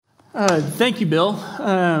Thank you, Bill.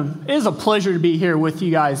 It is a pleasure to be here with you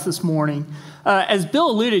guys this morning. As Bill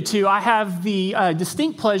alluded to, I have the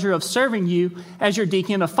distinct pleasure of serving you as your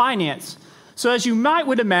deacon of finance. So as you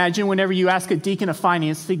would imagine, whenever you ask a deacon of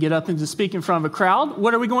finance to get up and to speak in front of a crowd,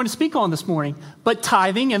 what are we going to speak on this morning? But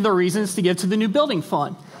tithing and the reasons to give to the new building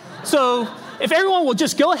fund. So if everyone will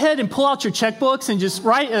just go ahead and pull out your checkbooks and just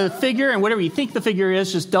write a figure, and whatever you think the figure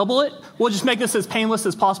is, just double it. We'll just make this as painless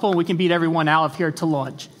as possible, and we can beat everyone out of here to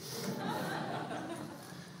lunch.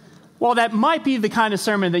 While that might be the kind of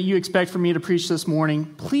sermon that you expect from me to preach this morning,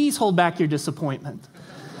 please hold back your disappointment.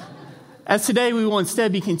 As today, we will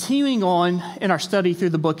instead be continuing on in our study through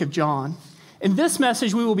the book of John. In this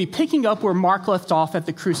message, we will be picking up where Mark left off at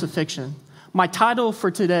the crucifixion. My title for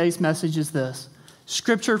today's message is this: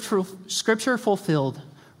 Scripture Fulfilled,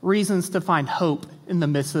 Reasons to Find Hope in the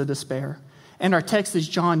Midst of Despair. And our text is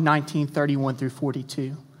John 19:31 through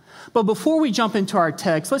 42. But before we jump into our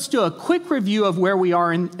text, let's do a quick review of where we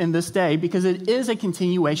are in this day, because it is a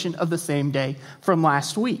continuation of the same day from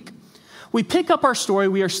last week. We pick up our story.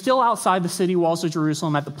 We are still outside the city walls of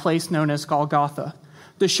Jerusalem at the place known as Golgotha.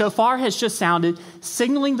 The shofar has just sounded,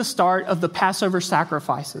 signaling the start of the Passover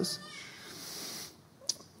sacrifices.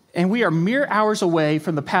 And we are mere hours away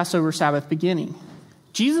from the Passover Sabbath beginning.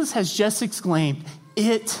 Jesus has just exclaimed,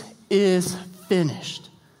 "It is finished,"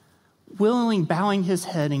 willingly bowing his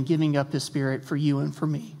head and giving up his spirit for you and for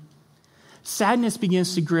me. Sadness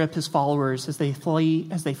begins to grip his followers as they flee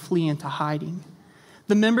into hiding.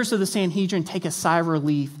 The members of the Sanhedrin take a sigh of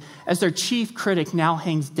relief as their chief critic now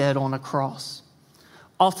hangs dead on a cross.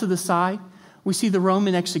 Off to the side, we see the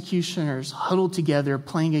Roman executioners huddled together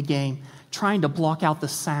playing a game, trying to block out the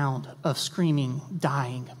sound of screaming,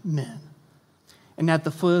 dying men. And at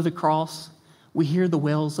the foot of the cross, we hear the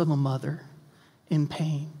wails of a mother in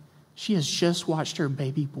pain. She has just watched her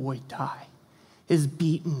baby boy die. His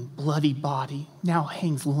beaten, bloody body now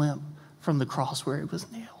hangs limp from the cross where it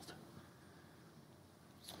was nailed.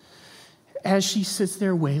 As she sits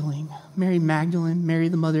there wailing, Mary Magdalene, Mary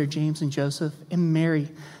the mother of James and Joseph, and Mary,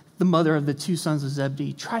 the mother of the two sons of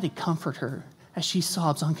Zebedee, try to comfort her as she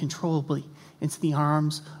sobs uncontrollably into the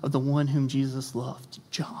arms of the one whom Jesus loved,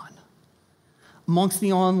 John. Amongst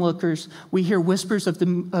the onlookers, we hear whispers of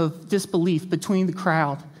disbelief between the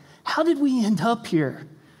crowd. How did we end up here?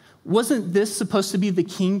 Wasn't this supposed to be the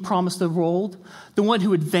king promised of old, the one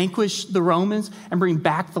who would vanquish the Romans and bring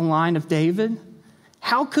back the line of David?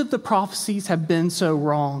 How could the prophecies have been so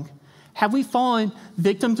wrong? Have we fallen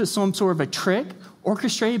victim to some sort of a trick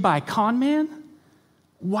orchestrated by a con man?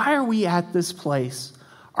 Why are we at this place?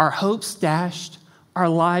 Our hopes dashed, our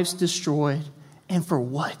lives destroyed, and for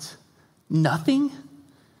what? Nothing?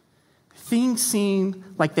 Things seem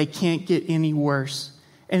like they can't get any worse,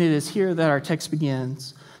 and it is here that our text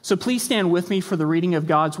begins. So please stand with me for the reading of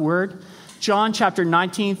God's word. John chapter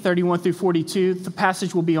 19, 31 through 42. The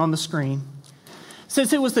passage will be on the screen.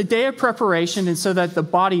 Since it was the day of preparation, and so that the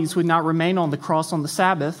bodies would not remain on the cross on the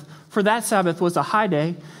Sabbath, for that Sabbath was a high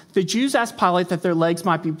day, the Jews asked Pilate that their legs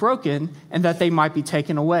might be broken and that they might be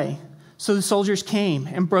taken away. So the soldiers came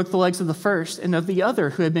and broke the legs of the first and of the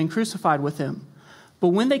other who had been crucified with him. But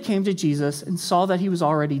when they came to Jesus and saw that he was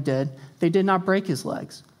already dead, they did not break his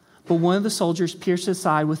legs. But one of the soldiers pierced his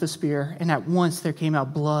side with a spear, and at once there came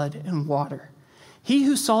out blood and water. He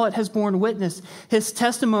who saw it has borne witness. His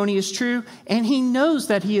testimony is true, and he knows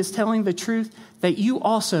that he is telling the truth, that you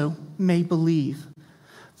also may believe.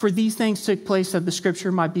 For these things took place that the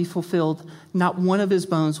scripture might be fulfilled. Not one of his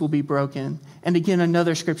bones will be broken. And again,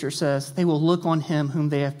 another scripture says, they will look on him whom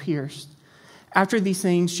they have pierced. After these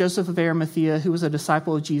things, Joseph of Arimathea, who was a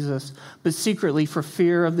disciple of Jesus, but secretly for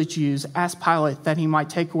fear of the Jews, asked Pilate that he might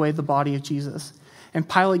take away the body of Jesus. And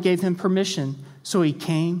Pilate gave him permission, so he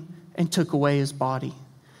came and took away his body.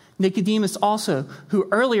 Nicodemus also, who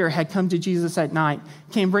earlier had come to Jesus at night,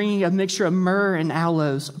 came bringing a mixture of myrrh and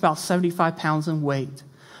aloes, about 75 pounds in weight.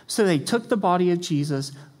 So they took the body of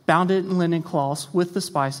Jesus, bound it in linen cloths with the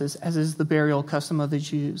spices, as is the burial custom of the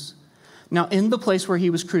Jews. Now in the place where he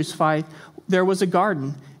was crucified, there was a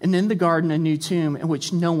garden, and in the garden a new tomb in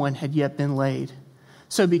which no one had yet been laid.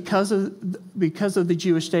 So because of the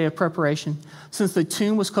Jewish day of preparation, since the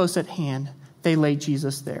tomb was close at hand, they laid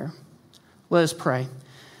Jesus there. Let us pray.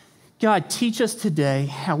 God, teach us today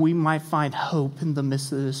how we might find hope in the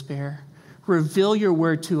midst of despair. Reveal your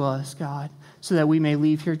word to us, God, so that we may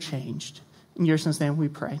leave here changed. In your son's name we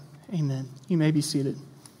pray. Amen. You may be seated.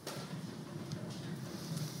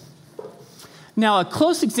 Now, a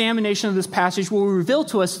close examination of this passage will reveal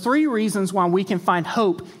to us three reasons why we can find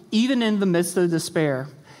hope even in the midst of despair.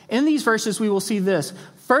 In these verses, we will see this.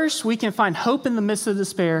 First, we can find hope in the midst of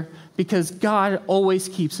despair because God always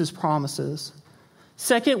keeps his promises.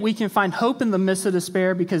 Second, we can find hope in the midst of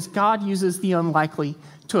despair because God uses the unlikely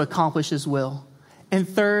to accomplish his will. And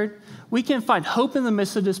third, we can find hope in the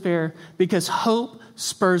midst of despair because hope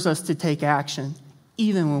spurs us to take action,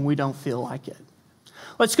 even when we don't feel like it.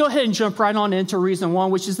 Let's go ahead and jump right on into reason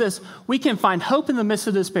one, which is this. We can find hope in the midst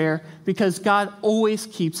of despair because God always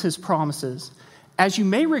keeps his promises. As you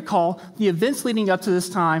may recall, the events leading up to this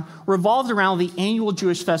time revolved around the annual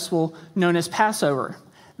Jewish festival known as Passover.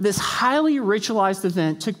 This highly ritualized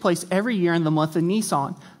event took place every year in the month of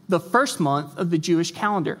Nisan, the first month of the Jewish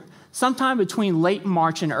calendar, sometime between late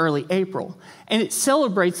March and early April, and it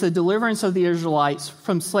celebrates the deliverance of the Israelites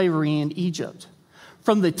from slavery in Egypt.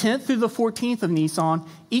 From the 10th through the 14th of Nisan,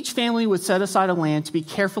 each family would set aside a lamb to be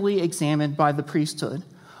carefully examined by the priesthood.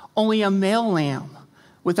 Only a male lamb,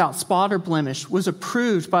 without spot or blemish, was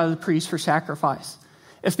approved by the priest for sacrifice.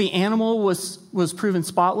 If the animal was proven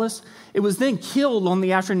spotless, it was then killed on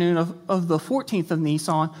the afternoon of the 14th of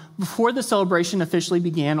Nisan before the celebration officially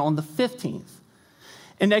began on the 15th.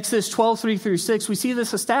 In Exodus 12:3-6, we see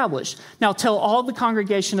this established. Now tell all the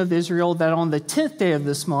congregation of Israel that on the 10th day of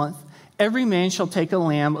this month, every man shall take a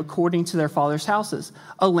lamb according to their father's houses,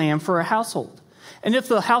 a lamb for a household. And if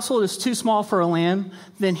the household is too small for a lamb,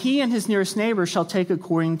 then he and his nearest neighbor shall take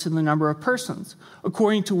according to the number of persons.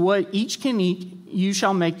 According to what each can eat, you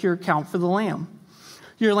shall make your account for the lamb.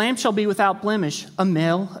 Your lamb shall be without blemish, a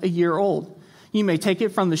male, a year old. You may take it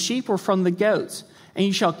from the sheep or from the goats, and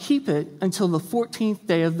you shall keep it until the 14th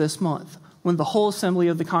day of this month, when the whole assembly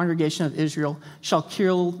of the congregation of Israel shall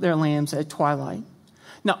kill their lambs at twilight.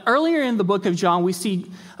 Now, earlier in the book of John, we see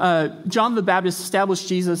John the Baptist establish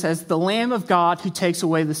Jesus as the Lamb of God who takes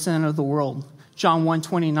away the sin of the world, John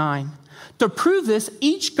 1:29. To prove this,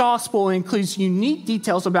 each gospel includes unique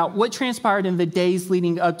details about what transpired in the days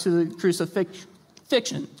leading up to the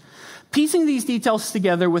crucifixion. Piecing these details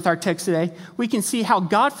together with our text today, we can see how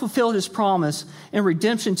God fulfilled his promise and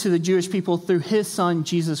redemption to the Jewish people through his son,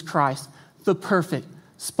 Jesus Christ, the perfect,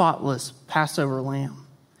 spotless Passover lamb.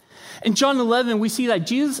 In John 11, we see that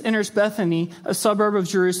Jesus enters Bethany, a suburb of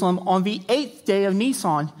Jerusalem, on the 8th day of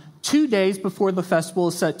Nisan, 2 days before the festival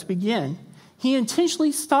is set to begin. He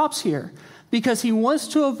intentionally stops here because he wants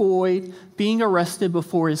to avoid being arrested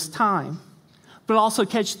before his time. But also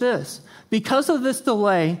catch this. Because of this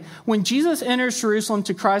delay, when Jesus enters Jerusalem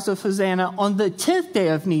to cries of Hosanna on the 10th day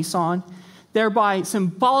of Nisan, thereby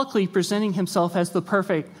symbolically presenting himself as the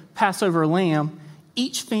perfect Passover lamb,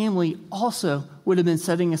 each family also would have been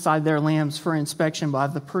setting aside their lambs for inspection by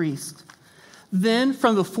the priest. Then,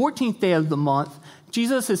 from the 14th day of the month,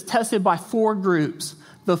 Jesus is tested by 4 groups,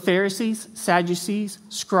 the Pharisees, Sadducees,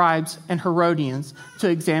 scribes, and Herodians, to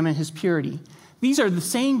examine his purity. These are the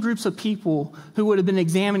same groups of people who would have been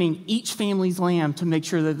examining each family's lamb to make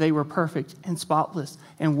sure that they were perfect and spotless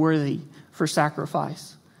and worthy for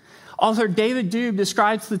sacrifice. Author David Dube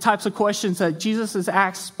describes the types of questions that Jesus is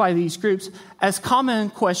asked by these groups as common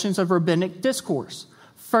questions of rabbinic discourse.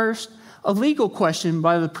 First, a legal question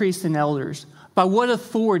by the priests and elders. By what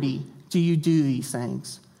authority do you do these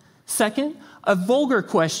things? Second, a vulgar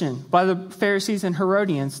question by the Pharisees and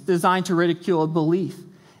Herodians designed to ridicule a belief.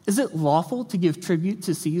 Is it lawful to give tribute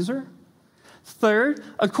to Caesar? Third,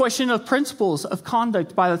 a question of principles of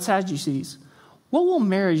conduct by the Sadducees. What will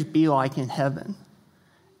marriage be like in heaven?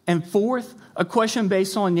 And fourth, a question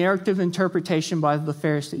based on narrative interpretation by the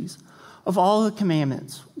Pharisees. Of all the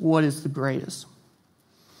commandments, what is the greatest?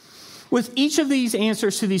 With each of these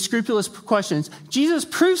answers to these scrupulous questions, Jesus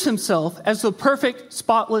proves himself as the perfect,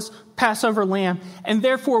 spotless Passover lamb, and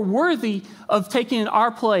therefore worthy of taking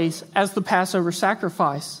our place as the Passover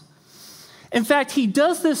sacrifice. In fact, he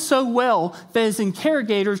does this so well that his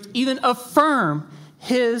interrogators even affirm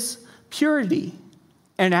his purity.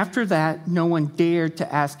 And after that, no one dared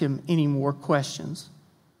to ask him any more questions.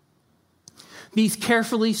 These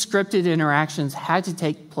carefully scripted interactions had to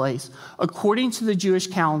take place according to the Jewish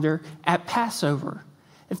calendar at Passover.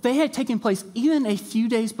 If they had taken place even a few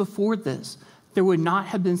days before this, there would not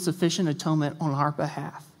have been sufficient atonement on our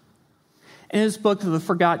behalf. In his book, The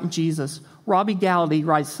Forgotten Jesus, Robbie Gallaty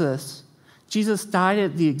writes this: Jesus died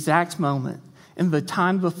at the exact moment and the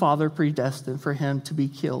time the Father predestined for him to be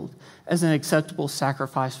killed as an acceptable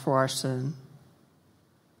sacrifice for our sin.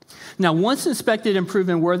 Now, once inspected and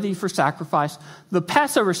proven worthy for sacrifice, the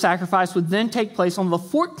Passover sacrifice would then take place on the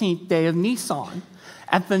 14th day of Nisan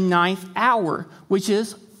at the 9th hour, which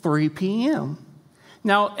is 3 p.m.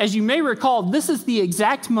 Now, as you may recall, this is the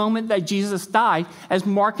exact moment that Jesus died, as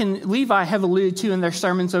Mark and Levi have alluded to in their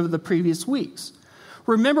sermons over the previous weeks.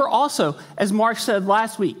 Remember also, as Mark said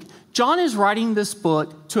last week, John is writing this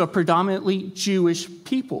book to a predominantly Jewish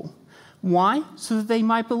people. Why? So that they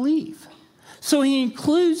might believe. So he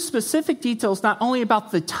includes specific details not only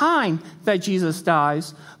about the time that Jesus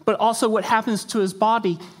dies, but also what happens to his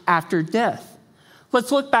body after death.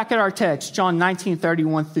 Let's look back at our text, John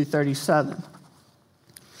 19:31 through 37.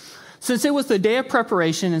 Since it was the day of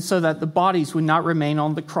preparation, and so that the bodies would not remain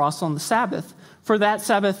on the cross on the Sabbath, for that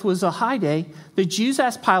Sabbath was a high day, the Jews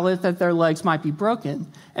asked Pilate that their legs might be broken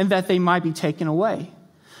and that they might be taken away.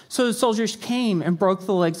 So the soldiers came and broke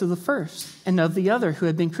the legs of the first and of the other who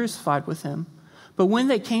had been crucified with him. But when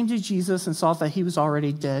they came to Jesus and saw that he was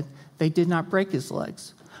already dead, they did not break his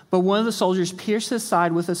legs. But one of the soldiers pierced his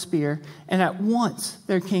side with a spear, and at once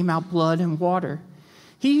there came out blood and water.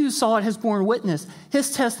 He who saw it has borne witness.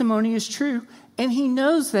 His testimony is true, and he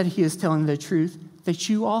knows that he is telling the truth, that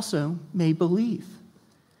you also may believe.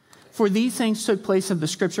 For these things took place that the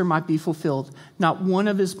scripture might be fulfilled. Not one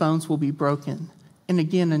of his bones will be broken. And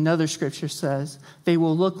again, another scripture says, they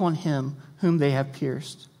will look on him whom they have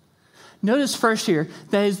pierced. Notice first here,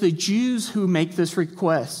 that is the Jews who make this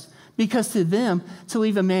request. Because to them, to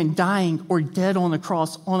leave a man dying or dead on the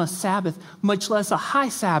cross on a Sabbath, much less a high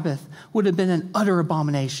Sabbath, would have been an utter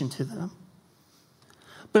abomination to them.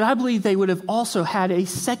 But I believe they would have also had a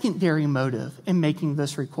secondary motive in making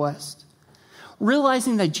this request.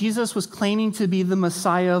 Realizing that Jesus was claiming to be the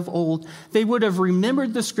Messiah of old, they would have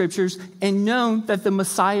remembered the scriptures and known that the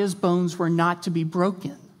Messiah's bones were not to be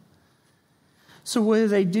broken. So what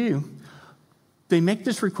do? They make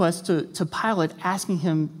this request to Pilate, asking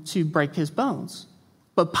him to break his bones.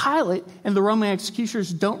 But Pilate and the Roman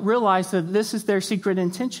executioners don't realize that this is their secret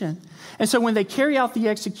intention. And so when they carry out the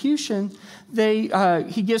execution,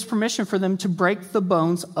 he gives permission for them to break the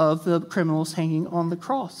bones of the criminals hanging on the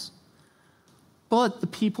cross. But the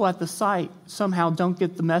people at the site somehow don't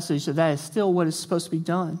get the message that is still what is supposed to be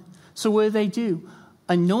done. So what do?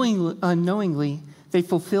 Unknowingly, they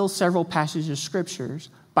fulfill several passages of scriptures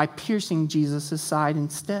by piercing Jesus' side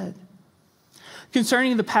instead.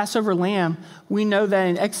 Concerning the Passover lamb, we know that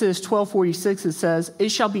in Exodus 12:46 it says, "It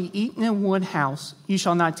shall be eaten in one house. You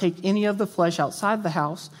shall not take any of the flesh outside the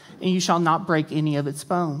house, and you shall not break any of its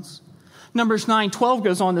bones." Numbers 9:12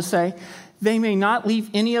 goes on to say, "They may not leave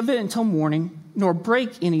any of it until morning, nor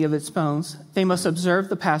break any of its bones. They must observe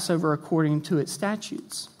the Passover according to its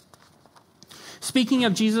statutes." Speaking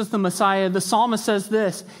of Jesus the Messiah, the psalmist says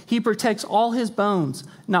this, "He protects all his bones,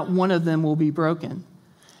 not one of them will be broken."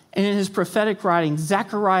 And in his prophetic writing,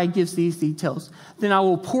 Zechariah gives these details. "Then I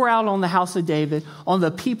will pour out on the house of David, on the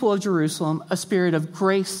people of Jerusalem, a spirit of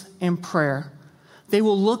grace and prayer. They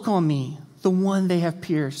will look on me, the one they have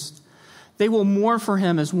pierced. They will mourn for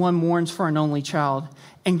him as one mourns for an only child,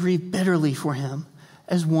 and grieve bitterly for him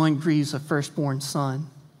as one grieves a firstborn son."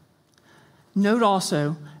 Note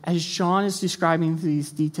also, as John is describing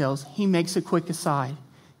these details, he makes a quick aside.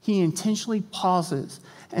 He intentionally pauses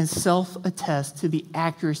and self-attests to the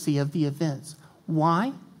accuracy of the events.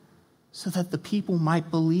 Why? So that the people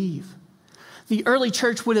might believe. The early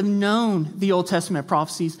church would have known the Old Testament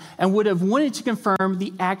prophecies and would have wanted to confirm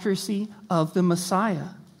the accuracy of the Messiah.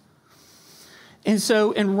 And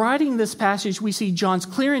so in writing this passage, we see John's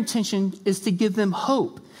clear intention is to give them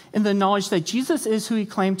hope in the knowledge that Jesus is who he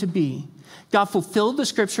claimed to be. God fulfilled the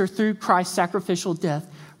scripture through Christ's sacrificial death,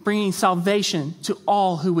 bringing salvation to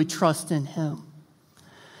all who would trust in him.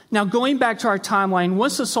 Now, going back to our timeline,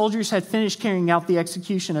 once the soldiers had finished carrying out the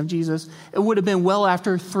execution of Jesus, it would have been well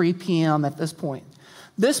after 3 p.m. at this point.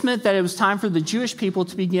 This meant that it was time for the Jewish people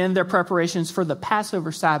to begin their preparations for the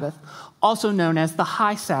Passover Sabbath, also known as the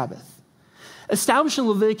High Sabbath. Established in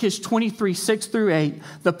Leviticus 23:6-8,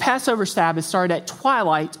 the Passover Sabbath started at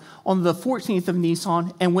twilight on the 14th of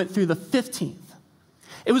Nisan and went through the 15th.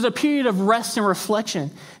 It was a period of rest and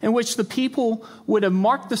reflection in which the people would have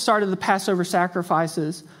marked the start of the Passover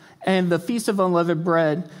sacrifices and the Feast of Unleavened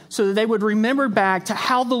Bread so that they would remember back to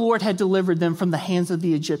how the Lord had delivered them from the hands of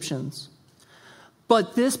the Egyptians.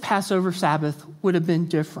 But this Passover Sabbath would have been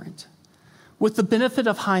different. With the benefit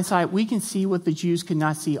of hindsight, we can see what the Jews could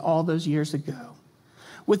not see all those years ago.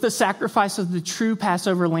 With the sacrifice of the true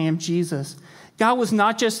Passover lamb, Jesus, God was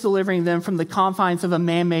not just delivering them from the confines of a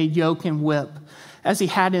man-made yoke and whip, as he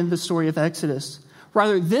had in the story of Exodus.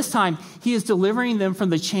 Rather, this time, he is delivering them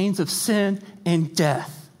from the chains of sin and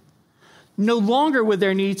death. No longer would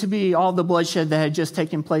there need to be all the bloodshed that had just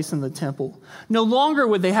taken place in the temple. No longer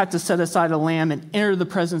would they have to set aside a lamb and enter the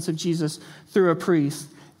presence of Jesus through a priest.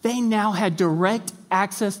 They now had direct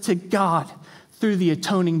access to God through the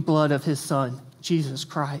atoning blood of his Son, Jesus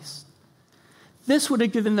Christ. This would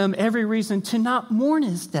have given them every reason to not mourn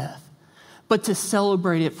his death, but to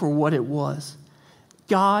celebrate it for what it was.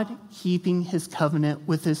 God keeping his covenant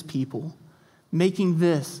with his people, making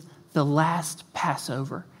this the last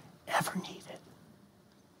Passover ever needed.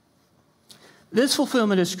 This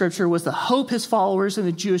fulfillment of Scripture was the hope his followers and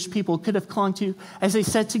the Jewish people could have clung to as they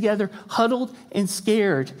sat together, huddled and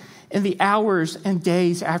scared in the hours and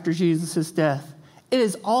days after Jesus' death. It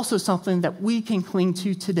is also something that we can cling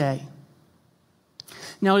to today.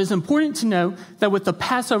 Now, it is important to note that with the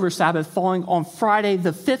Passover Sabbath falling on Friday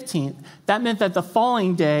the 15th, that meant that the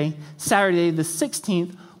following day, Saturday the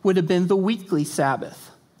 16th, would have been the weekly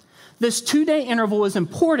Sabbath. This 2-day interval is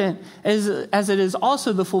important as it is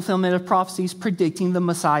also the fulfillment of prophecies predicting the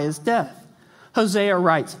Messiah's death. Hosea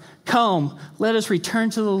writes, "Come, let us return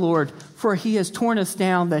to the Lord, for he has torn us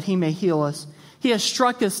down that he may heal us. He has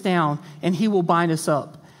struck us down, and he will bind us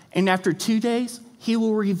up. And after 2 days, he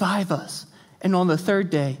will revive us. And on the 3rd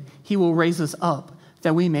day, he will raise us up,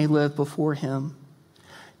 that we may live before him."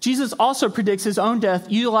 Jesus also predicts his own death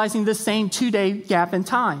utilizing the same 2-day gap in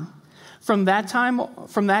time. From that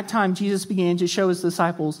time, Jesus began to show his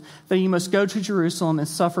disciples that he must go to Jerusalem and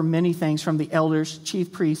suffer many things from the elders,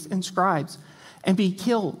 chief priests, and scribes, and be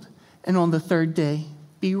killed, and on the 3rd day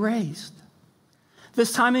be raised.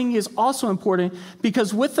 This timing is also important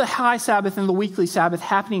because with the high Sabbath and the weekly Sabbath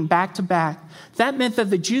happening back to back, that meant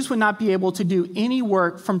that the Jews would not be able to do any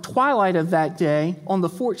work from twilight of that day on the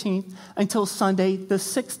 14th until Sunday the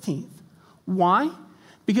 16th. Why?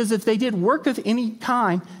 Because if they did work of any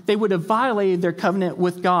kind, they would have violated their covenant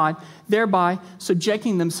with God, thereby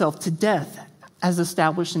subjecting themselves to death, as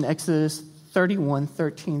established in Exodus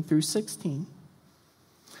 31:13 through 16.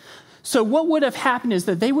 So what would have happened is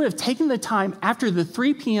that they would have taken the time after the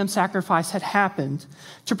 3 p.m. sacrifice had happened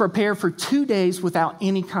to prepare for 2 days without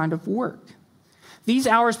any kind of work. These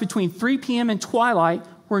hours between 3 p.m. and twilight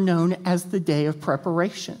were known as the day of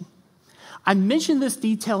preparation. I mention this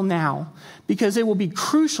detail now because it will be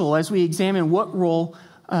crucial as we examine what role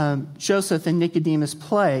Joseph and Nicodemus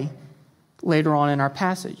play later on in our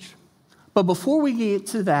passage. But before we get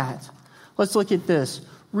to that, let's look at this.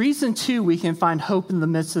 Reason 2 we can find hope in the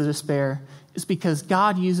midst of despair is because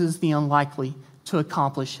God uses the unlikely to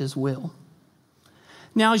accomplish his will.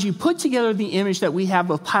 Now, as you put together the image that we have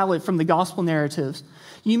of Pilate from the gospel narratives,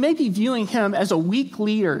 you may be viewing him as a weak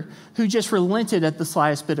leader who just relented at the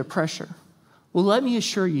slightest bit of pressure. Well, let me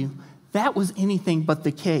assure you, that was anything but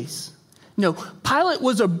the case. No, Pilate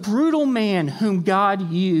was a brutal man whom God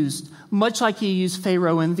used, much like he used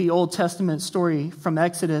Pharaoh in the Old Testament story from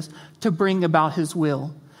Exodus, to bring about his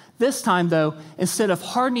will. This time, though, instead of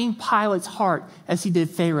hardening Pilate's heart as he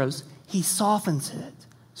did Pharaoh's, he softens it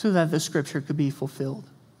so that the scripture could be fulfilled.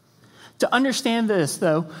 To understand this,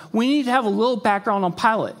 though, we need to have a little background on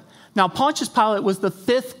Pilate. Now, Pontius Pilate was the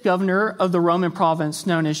 5th governor of the Roman province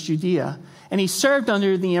known as Judea, and he served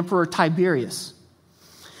under the Emperor Tiberius.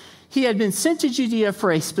 He had been sent to Judea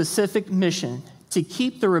for a specific mission, to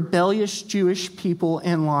keep the rebellious Jewish people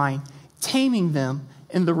in line, taming them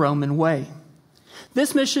in the Roman way.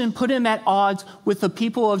 This mission put him at odds with the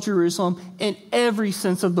people of Jerusalem in every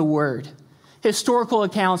sense of the word. Historical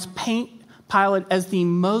accounts paint Pilate as the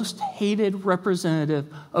most hated representative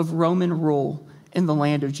of Roman rule in the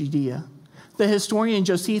land of Judea. The historian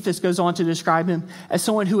Josephus goes on to describe him as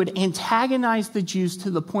someone who would antagonize the Jews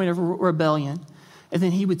to the point of rebellion, and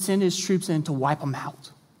then he would send his troops in to wipe them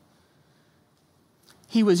out.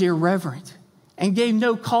 He was irreverent and gave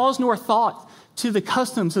no cause nor thought to the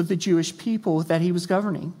customs of the Jewish people that he was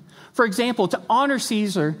governing. For example, to honor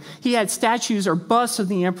Caesar, he had statues or busts of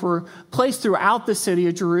the emperor placed throughout the city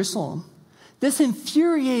of Jerusalem. This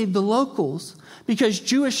infuriated the locals because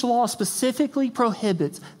Jewish law specifically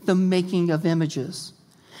prohibits the making of images.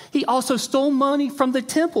 He also stole money from the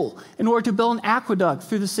temple in order to build an aqueduct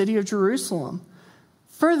through the city of Jerusalem,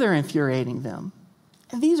 further infuriating them.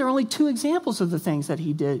 And these are only 2 examples of the things that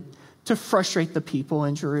he did to frustrate the people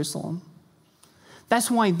in Jerusalem.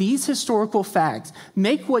 That's why these historical facts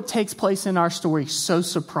make what takes place in our story so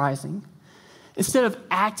surprising. Instead of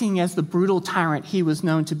acting as the brutal tyrant he was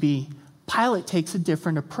known to be, Pilate takes a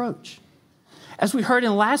different approach. As we heard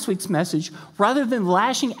in last week's message, rather than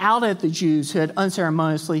lashing out at the Jews who had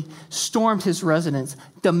unceremoniously stormed his residence,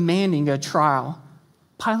 demanding a trial,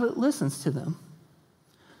 Pilate listens to them.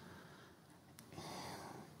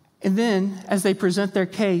 And then, as they present their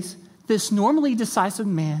case, this normally decisive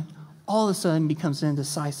man all of a sudden becomes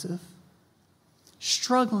indecisive,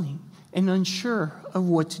 struggling and unsure of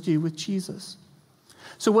what to do with Jesus.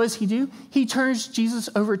 So what does he do? He turns Jesus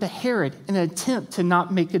over to Herod in an attempt to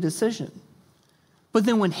not make a decision. But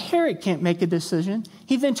then when Herod can't make a decision,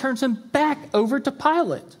 he then turns him back over to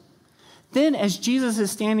Pilate. Then as Jesus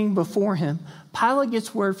is standing before him, Pilate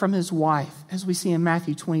gets word from his wife, as we see in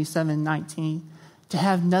Matthew 27:19, to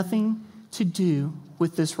have nothing to do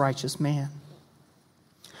with this righteous man.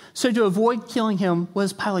 So to avoid killing him, what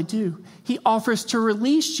does Pilate do? He offers to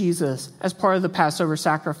release Jesus as part of the Passover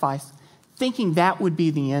sacrifice, thinking that would be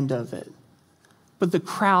the end of it. But the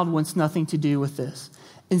crowd wants nothing to do with this.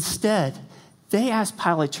 Instead, they ask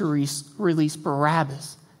Pilate to release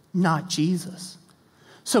Barabbas, not Jesus.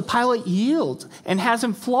 So Pilate yields and has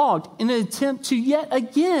him flogged in an attempt to yet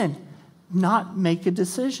again not make a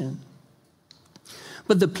decision.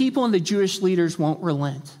 But the people and the Jewish leaders won't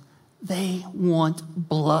relent. They want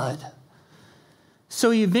blood. So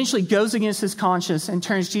he eventually goes against his conscience and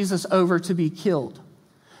turns Jesus over to be killed.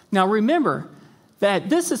 Now remember that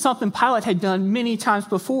this is something Pilate had done many times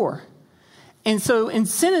before. And so in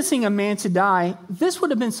sentencing a man to die, this would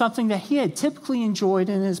have been something that he had typically enjoyed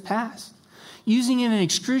in his past. Using an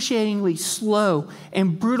excruciatingly slow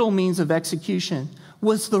and brutal means of execution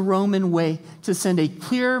was the Roman way to send a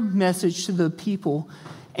clear message to the people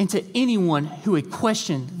and to anyone who had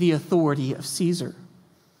questioned the authority of Caesar,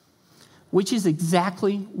 which is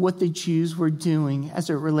exactly what the Jews were doing as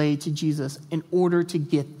it related to Jesus in order to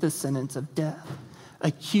get the sentence of death,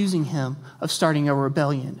 accusing him of starting a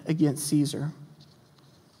rebellion against Caesar.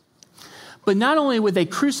 But not only would they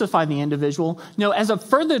crucify the individual, no, as a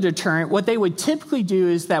further deterrent, what they would typically do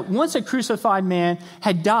is that once a crucified man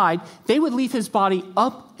had died, they would leave his body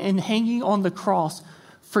up and hanging on the cross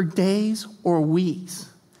for days or weeks,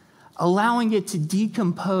 allowing it to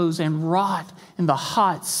decompose and rot in the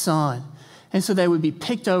hot sun. And so they would be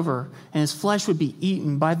picked over and his flesh would be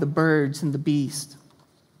eaten by the birds and the beast.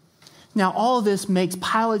 Now, all of this makes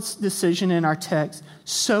Pilate's decision in our text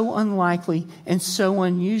so unlikely and so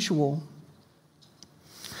unusual.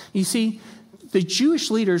 You see, the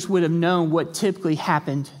Jewish leaders would have known what typically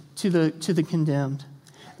happened to the condemned.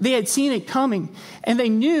 They had seen it coming, and they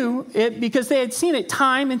knew it because they had seen it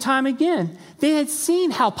time and time again. They had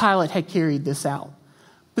seen how Pilate had carried this out.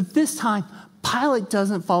 But this time, Pilate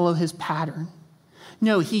doesn't follow his pattern.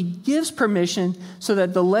 No, he gives permission so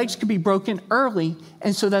that the legs could be broken early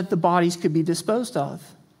and so that the bodies could be disposed of.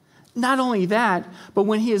 Not only that, but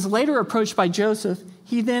when he is later approached by Joseph,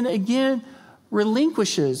 he then again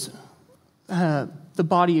relinquishes the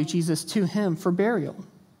body of Jesus to him for burial.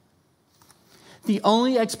 The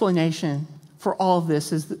only explanation for all of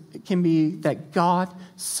this can be that God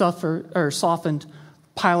softened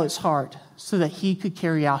Pilate's heart so that he could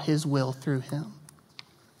carry out his will through him.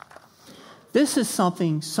 This is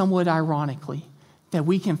something somewhat ironically that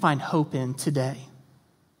we can find hope in today.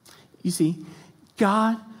 You see,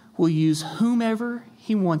 God will use whomever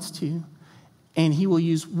he wants to, and he will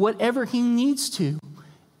use whatever he needs to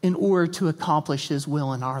in order to accomplish his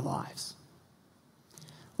will in our lives.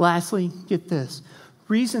 Lastly, get this.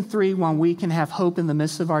 Reason 3 why we can have hope in the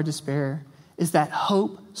midst of our despair is that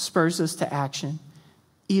hope spurs us to action,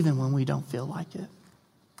 even when we don't feel like it.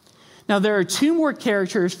 Now, there are 2 more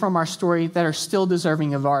characters from our story that are still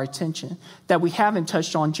deserving of our attention that we haven't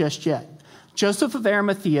touched on just yet. Joseph of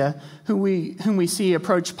Arimathea, whom we see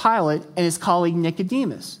approach Pilate, and his colleague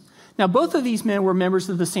Nicodemus. Now, both of these men were members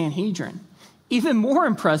of the Sanhedrin. Even more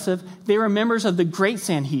impressive, they were members of the Great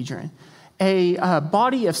Sanhedrin, a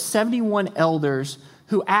body of 71 elders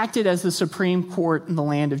who acted as the supreme court in the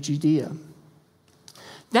land of Judea.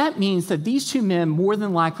 That means that these 2 men more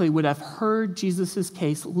than likely would have heard Jesus'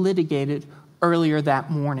 case litigated earlier that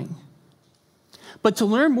morning. But to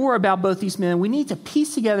learn more about both these men, we need to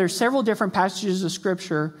piece together several different passages of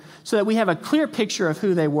Scripture so that we have a clear picture of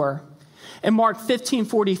who they were. In Mark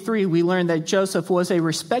 15:43, we learn that Joseph was a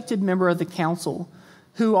respected member of the council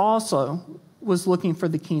who also was looking for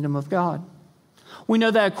the kingdom of God. We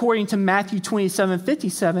know that according to Matthew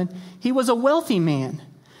 27:57, he was a wealthy man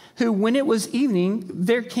who, when it was evening,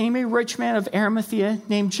 there came a rich man of Arimathea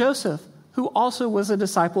named Joseph, who also was a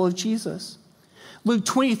disciple of Jesus. Luke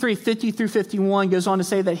 23:50-51 goes on to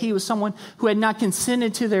say that he was someone who had not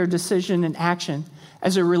consented to their decision and action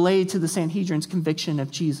as it related to the Sanhedrin's conviction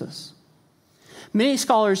of Jesus. Many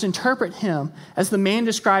scholars interpret him as the man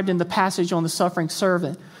described in the passage on the suffering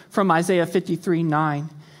servant from Isaiah 53:9,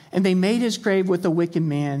 and they made his grave with a wicked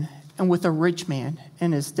man and with a rich man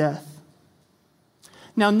in his death.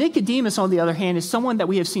 Now, Nicodemus, on the other hand, is someone that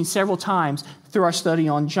we have seen several times through our study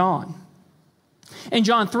on John. In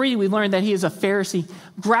John 3, we learn that he is a Pharisee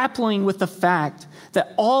grappling with the fact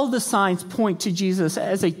that all the signs point to Jesus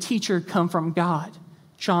as a teacher come from God.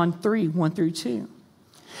 John 3:1-2.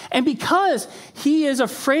 And because he is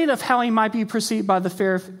afraid of how he might be perceived by the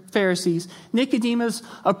Pharisees, Nicodemus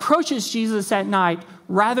approaches Jesus at night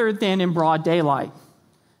rather than in broad daylight.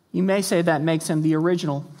 You may say that makes him the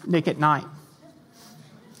original Nick at Night.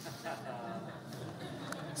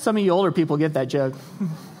 Some of you older people get that joke.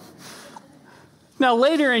 Now,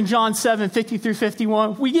 later in John 7, 50 through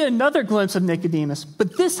 51, we get another glimpse of Nicodemus,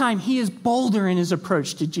 but this time he is bolder in his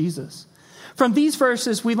approach to Jesus. From these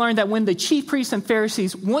verses, we learn that when the chief priests and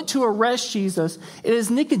Pharisees want to arrest Jesus, it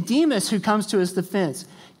is Nicodemus who comes to his defense,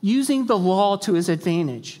 using the law to his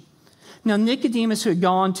advantage. Now, Nicodemus, who had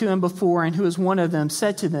gone to him before and who was one of them,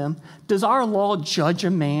 said to them, "Does our law judge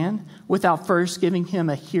a man without first giving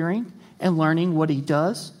him a hearing and learning what he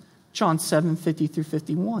does?" John 7, 50 through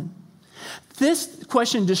 51. This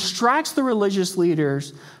question distracts the religious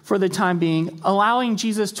leaders for the time being, allowing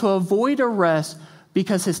Jesus to avoid arrest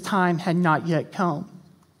because his time had not yet come.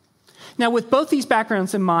 Now, with both these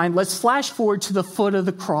backgrounds in mind, let's flash forward to the foot of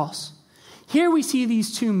the cross. Here we see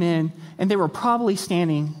these two men, and they were probably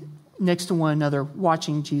standing next to one another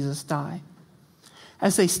watching Jesus die.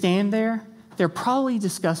 As they stand there, they're probably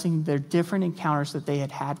discussing their different encounters that they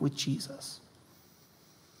had had with Jesus.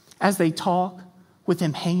 As they talk, with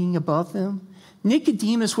him hanging above them,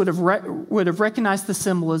 Nicodemus would have recognized the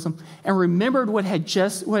symbolism and remembered what had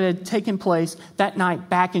taken place that night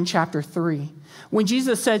back in chapter 3. When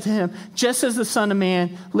Jesus said to him, just as the Son of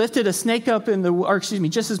Man lifted a snake up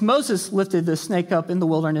just as Moses lifted the snake up in the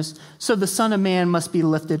wilderness, so the Son of Man must be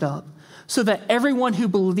lifted up, so that everyone who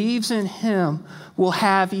believes in him will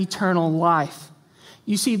have eternal life.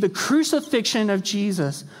 You see, the crucifixion of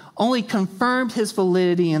Jesus only confirmed his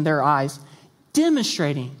validity in their eyes,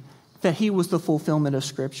 demonstrating that he was the fulfillment of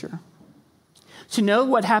Scripture. To know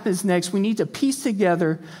what happens next, we need to piece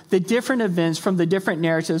together the different events from the different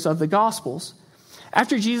narratives of the Gospels.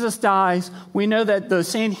 After Jesus dies, we know that the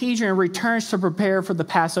Sanhedrin returns to prepare for the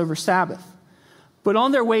Passover Sabbath. But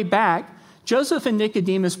on their way back, Joseph and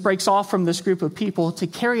Nicodemus breaks off from this group of people to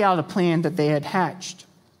carry out a plan that they had hatched.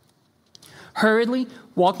 Hurriedly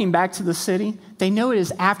walking back to the city, they know it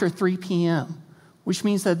is after 3 p.m., which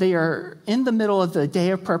means that they are in the middle of the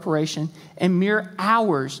day of preparation and mere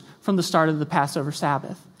hours from the start of the Passover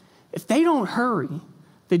Sabbath. If they don't hurry,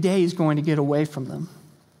 the day is going to get away from them.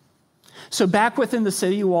 So back within the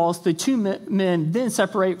city walls, the two men then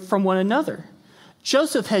separate from one another.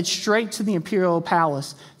 Joseph heads straight to the imperial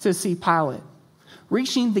palace to see Pilate.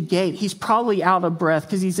 Reaching the gate, he's probably out of breath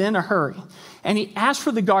because he's in a hurry. And he asks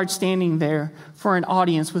for the guard standing there for an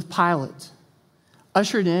audience with Pilate.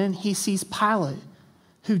 Ushered in, he sees Pilate,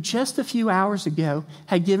 who just a few hours ago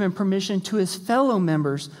had given permission to his fellow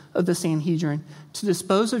members of the Sanhedrin to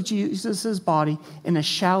dispose of Jesus' body in a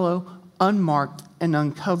shallow, unmarked, and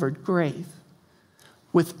uncovered grave.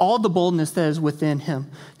 With all the boldness that is within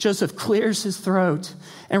him, Joseph clears his throat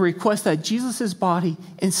and requests that Jesus' body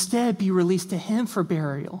instead be released to him for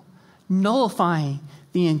burial, nullifying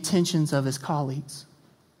the intentions of his colleagues.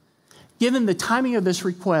 Given the timing of this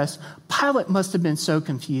request, Pilate must have been so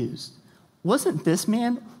confused. Wasn't this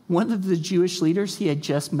man one of the Jewish leaders he had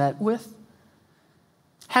just met with?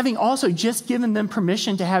 Having also just given them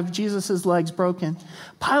permission to have Jesus' legs broken,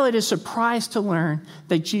 Pilate is surprised to learn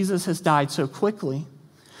that Jesus has died so quickly.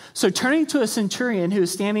 So turning to a centurion who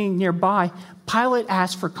is standing nearby, Pilate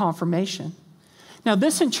asks for confirmation. Now,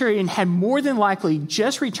 this centurion had more than likely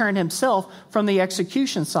just returned himself from the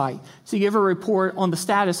execution site to give a report on the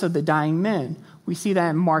status of the dying men. We see that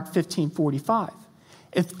in Mark 15:45.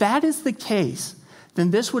 If that is the case,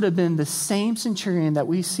 then this would have been the same centurion that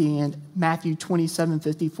we see in Matthew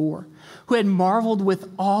 27:54, who had marveled with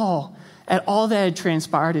awe at all that had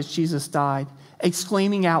transpired as Jesus died,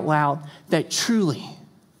 exclaiming out loud that truly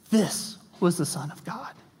this was the Son of God.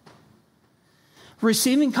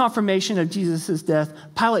 Receiving confirmation of Jesus' death,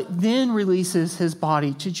 Pilate then releases his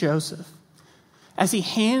body to Joseph. As he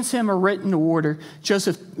hands him a written order,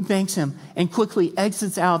 Joseph thanks him and quickly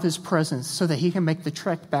exits out of his presence so that he can make the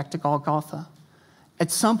trek back to Golgotha.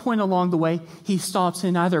 At some point along the way, he stops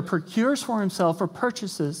and either procures for himself or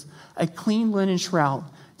purchases a clean linen shroud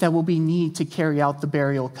that will be needed to carry out the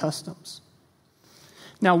burial customs.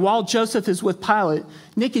 Now, while Joseph is with Pilate,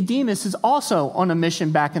 Nicodemus is also on a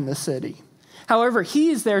mission back in the city. However,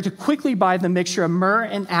 he is there to quickly buy the mixture of myrrh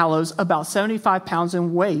and aloes, about 75 pounds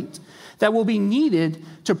in weight, that will be needed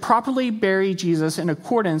to properly bury Jesus in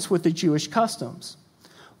accordance with the Jewish customs.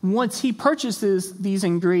 Once he purchases these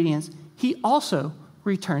ingredients, he also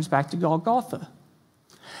returns back to Golgotha.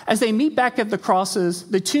 As they meet back at the crosses,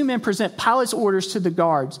 the two men present Pilate's orders to the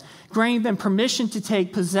guards, granting them permission to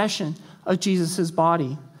take possession of Jesus'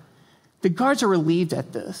 body. The guards are relieved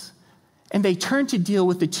at this, and they turn to deal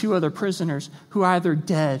with the two other prisoners who are either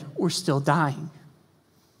dead or still dying.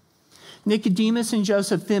 Nicodemus and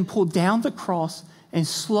Joseph then pull down the cross and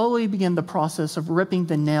slowly begin the process of ripping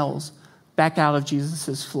the nails back out of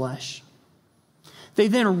Jesus' flesh. They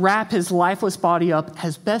then wrap his lifeless body up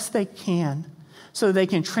as best they can so they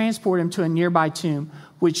can transport him to a nearby tomb,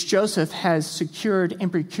 which Joseph has secured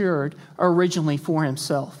and procured originally for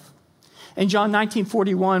himself. In John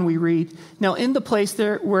 19:41, we read, "Now in the place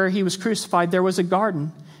there where he was crucified, there was a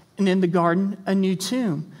garden, and in the garden a new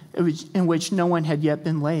tomb, in which no one had yet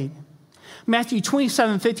been laid." Matthew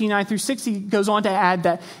 27:59 through 60 goes on to add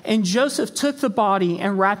that, "And Joseph took the body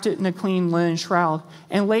and wrapped it in a clean linen shroud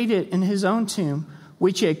and laid it in his own tomb,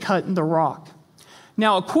 which he had cut in the rock."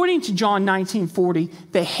 Now, according to John 19:40,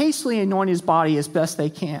 they hastily anoint his body as best they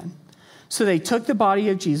can. So they took the body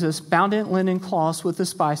of Jesus, bound it in linen cloths with the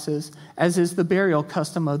spices, as is the burial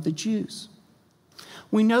custom of the Jews.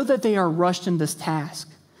 We know that they are rushed in this task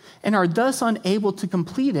and are thus unable to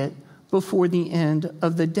complete it before the end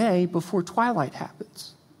of the day, before twilight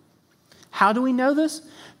happens. How do we know this?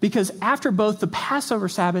 Because after both the Passover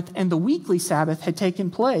Sabbath and the weekly Sabbath had taken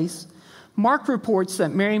place, Mark reports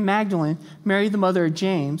that Mary Magdalene, Mary the mother of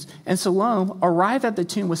James, and Salome arrived at the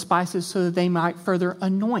tomb with spices so that they might further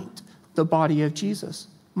anoint the body of Jesus.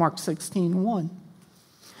 Mark 16:1.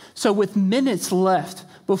 So with minutes left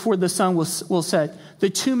before the sun will set, the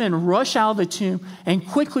two men rush out of the tomb and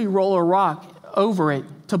quickly roll a rock over it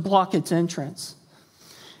to block its entrance.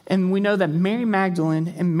 And we know that Mary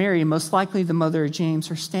Magdalene and Mary, most likely the mother of James,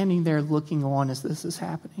 are standing there looking on as this is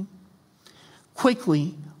happening.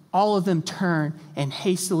 Quickly, all of them turn and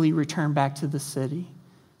hastily return back to the city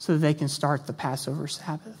so that they can start the Passover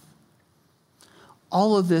Sabbath.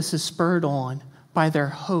 All of this is spurred on by their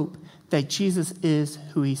hope that Jesus is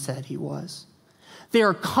who he said he was. They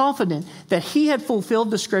are confident that he had fulfilled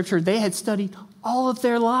the scripture they had studied all of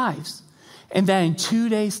their lives, and that in 2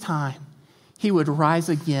 days' time, he would rise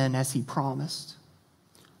again as he promised.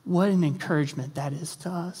 What an encouragement that is to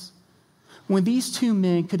us. When these two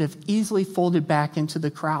men could have easily folded back into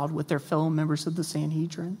the crowd with their fellow members of the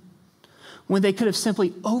Sanhedrin, when they could have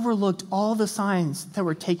simply overlooked all the signs that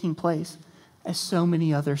were taking place, as so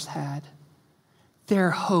many others had,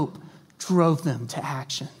 their hope drove them to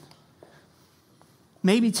action.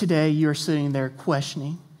 Maybe today you're sitting there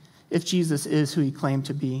questioning if Jesus is who he claimed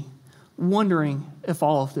to be, wondering if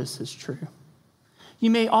all of this is true.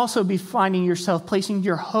 You may also be finding yourself placing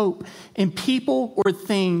your hope in people or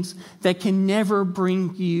things that can never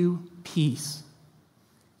bring you peace.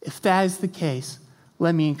 If that is the case,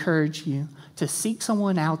 let me encourage you to seek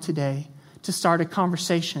someone out today to start a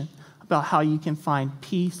conversation about how you can find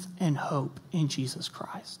peace and hope in Jesus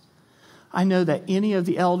Christ. I know that any of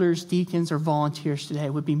the elders, deacons, or volunteers today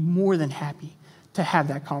would be more than happy to have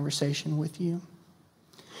that conversation with you.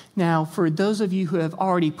 Now, for those of you who have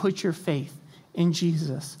already put your faith in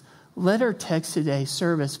Jesus, let our text today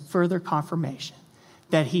serve as further confirmation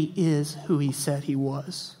that he is who he said he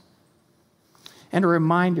was. And a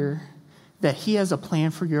reminder that he has a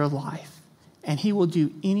plan for your life, and he will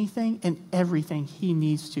do anything and everything he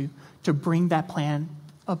needs to bring that plan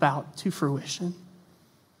about to fruition.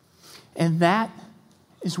 And that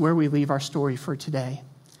is where we leave our story for today.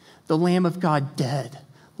 The Lamb of God dead,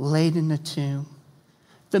 laid in the tomb.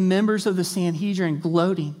 The members of the Sanhedrin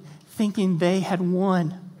gloating, thinking they had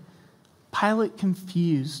won. Pilate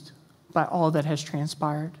confused by all that has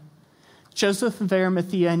transpired. Joseph of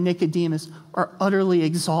Arimathea and Nicodemus are utterly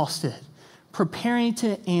exhausted, preparing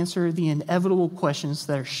to answer the inevitable questions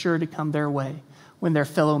that are sure to come their way when their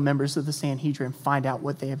fellow members of the Sanhedrin find out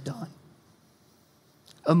what they have done.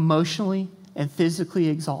 Emotionally and physically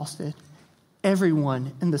exhausted,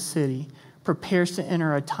 everyone in the city prepares to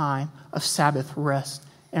enter a time of Sabbath rest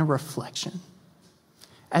and reflection.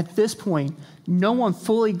 At this point, no one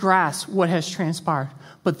fully grasps what has transpired,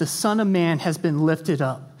 but the Son of Man has been lifted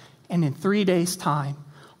up, and in 3 days' time,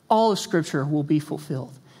 all of Scripture will be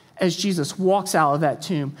fulfilled as Jesus walks out of that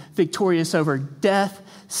tomb victorious over death,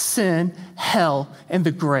 sin, hell, and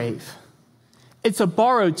the grave. It's a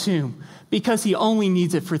borrowed tomb because he only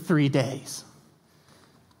needs it for 3 days.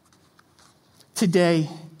 Today,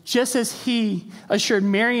 just as he assured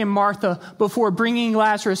Mary and Martha before bringing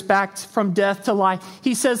Lazarus back from death to life,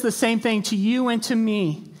 he says the same thing to you and to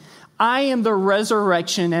me. I am the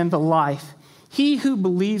resurrection and the life. He who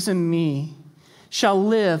believes in me shall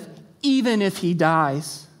live even if he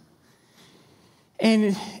dies.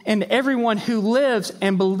 And everyone who lives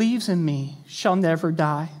and believes in me shall never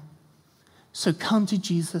die. So come to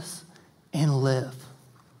Jesus and live.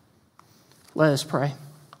 Let us pray.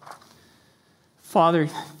 Father,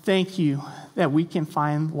 thank you that we can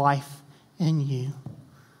find life in you.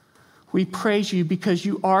 We praise you because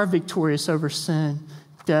you are victorious over sin,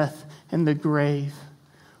 death, and the grave.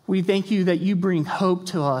 We thank you that you bring hope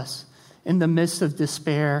to us in the midst of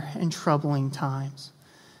despair and troubling times.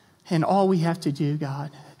 And all we have to do,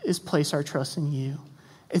 God, is place our trust in you.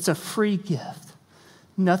 It's a free gift.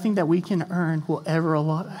 Nothing that we can earn will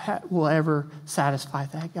ever satisfy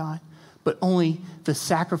that, God, but only the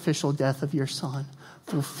sacrificial death of your Son,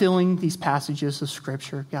 fulfilling these passages of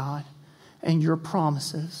Scripture, God, and your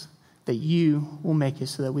promises that you will make it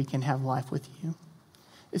so that we can have life with you.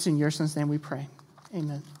 It's in your Son's name we pray.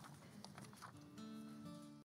 Amen.